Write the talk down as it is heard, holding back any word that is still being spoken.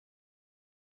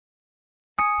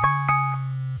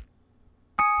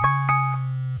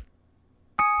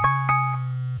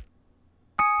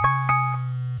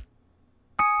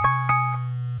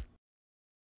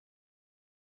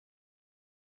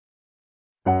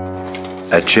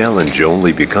A challenge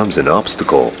only becomes an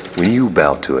obstacle when you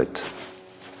bow to it.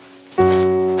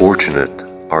 Fortunate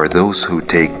are those who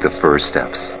take the first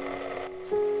steps.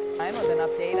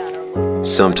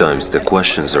 Sometimes the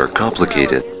questions are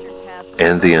complicated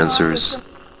and the answers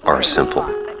are simple.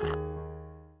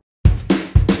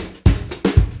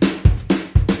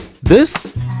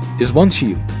 This is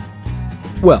ISheeld.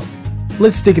 Well,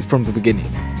 let's take it from the beginning.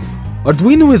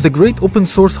 Arduino is a great open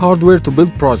source hardware to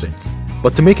build projects,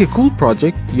 but to make a cool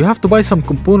project, you have to buy some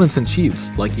components and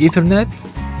shields like Ethernet,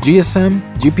 GSM,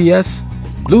 GPS,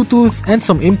 Bluetooth, and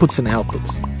some inputs and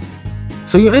outputs.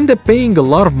 So you end up paying a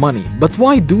lot of money, but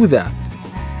why do that?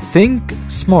 Think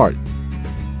smart.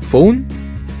 Phone?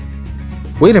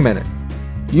 Wait a minute.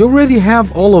 You already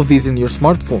have all of these in your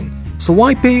smartphone, so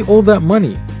why pay all that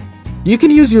money? You can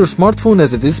use your smartphone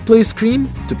as a display screen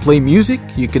to play music,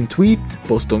 you can tweet,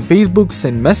 post on Facebook,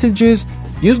 send messages,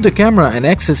 use the camera and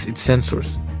access its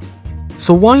sensors.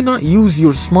 So why not use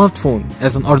your smartphone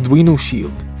as an Arduino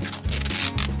shield?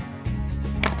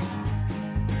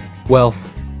 Well,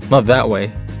 not that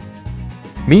way.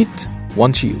 Meet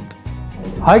ISheeld.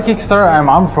 Hi Kickstarter, I'm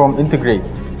Am from Integrate.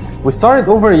 We started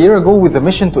over a year ago with the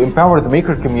mission to empower the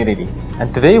maker community,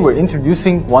 and today we're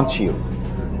introducing ISheeld.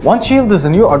 ISheeld is a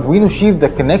new Arduino shield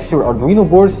that connects your Arduino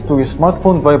boards to your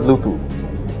smartphone via Bluetooth.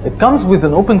 It comes with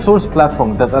an open source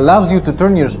platform that allows you to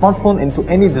turn your smartphone into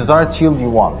any desired shield you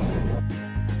want.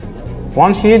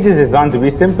 ISheeld is designed to be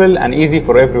simple and easy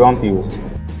for everyone to use.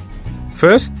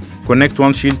 First, connect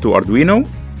ISheeld to Arduino.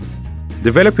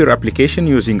 Develop your application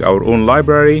using our own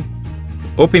library.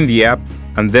 Open the app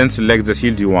and then select the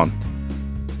shield you want.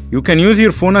 You can use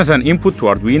your phone as an input to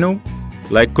Arduino,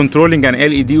 like controlling an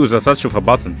LED with a touch of a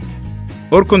button,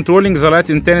 or controlling the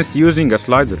light intensity using a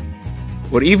slider,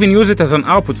 or even use it as an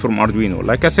output from Arduino,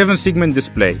 like a 7-segment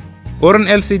display, or an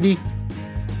LCD.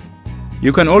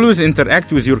 You can always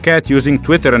interact with your cat using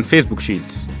Twitter and Facebook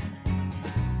shields.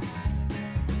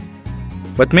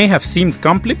 What may have seemed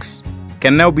complex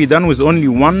can now be done with only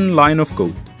one line of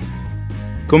code.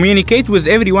 Communicate with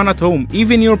everyone at home,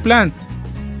 even your plant.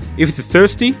 If it's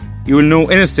thirsty, you will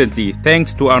know instantly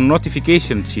thanks to our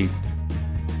notification shield.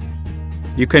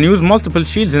 You can use multiple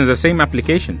shields in the same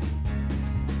application.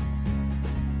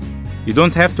 You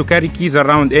don't have to carry keys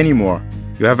around anymore.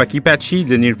 You have a keypad shield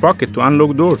in your pocket to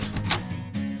unlock doors.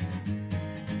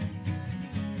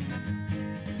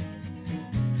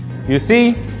 You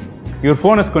see, your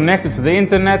phone is connected to the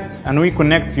internet and we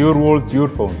connect your world to your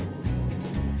phone.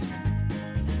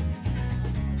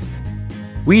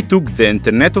 We took the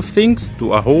Internet of Things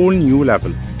to a whole new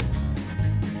level.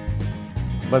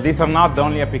 But these are not the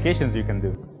only applications you can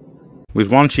do.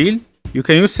 With ISheeld, you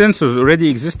can use sensors already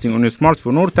existing on your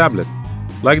smartphone or tablet,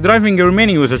 like driving your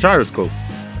mini with a gyroscope.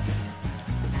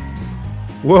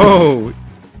 Whoa!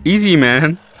 Easy,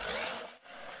 man!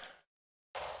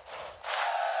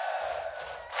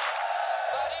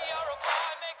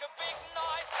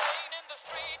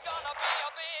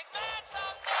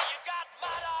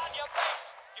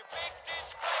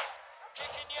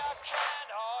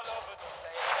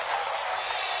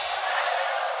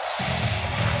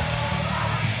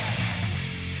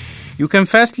 You can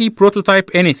fastly prototype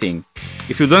anything.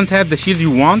 If you don't have the shield you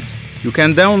want, you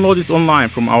can download it online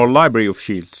from our library of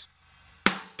shields.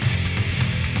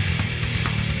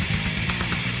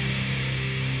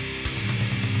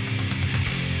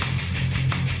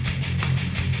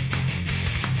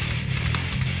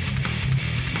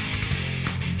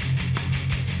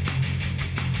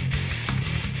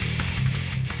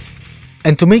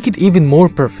 And to make it even more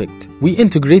perfect, we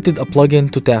integrated a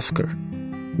plugin to Tasker.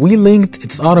 We linked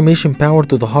its automation power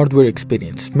to the hardware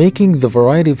experience, making the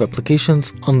variety of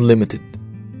applications unlimited.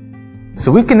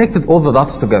 So we connected all the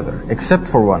dots together, except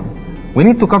for one. We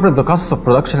need to cover the costs of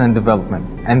production and development,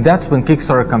 and that's when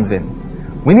Kickstarter comes in.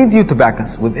 We need you to back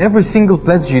us. With every single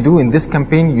pledge you do in this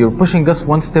campaign, you're pushing us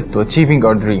one step to achieving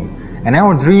our dream. And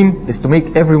our dream is to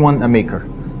make everyone a maker.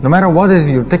 No matter what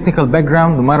is your technical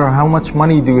background, no matter how much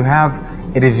money do you have,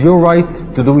 it is your right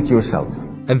to do it yourself.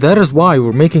 And that is why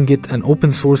we're making it an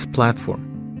open source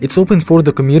platform. It's open for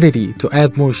the community to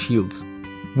add more shields.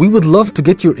 We would love to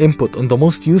get your input on the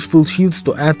most useful shields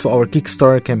to add to our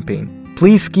Kickstarter campaign.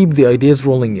 Please keep the ideas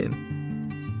rolling in.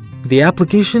 The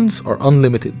applications are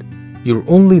unlimited. You're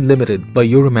only limited by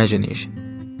your imagination.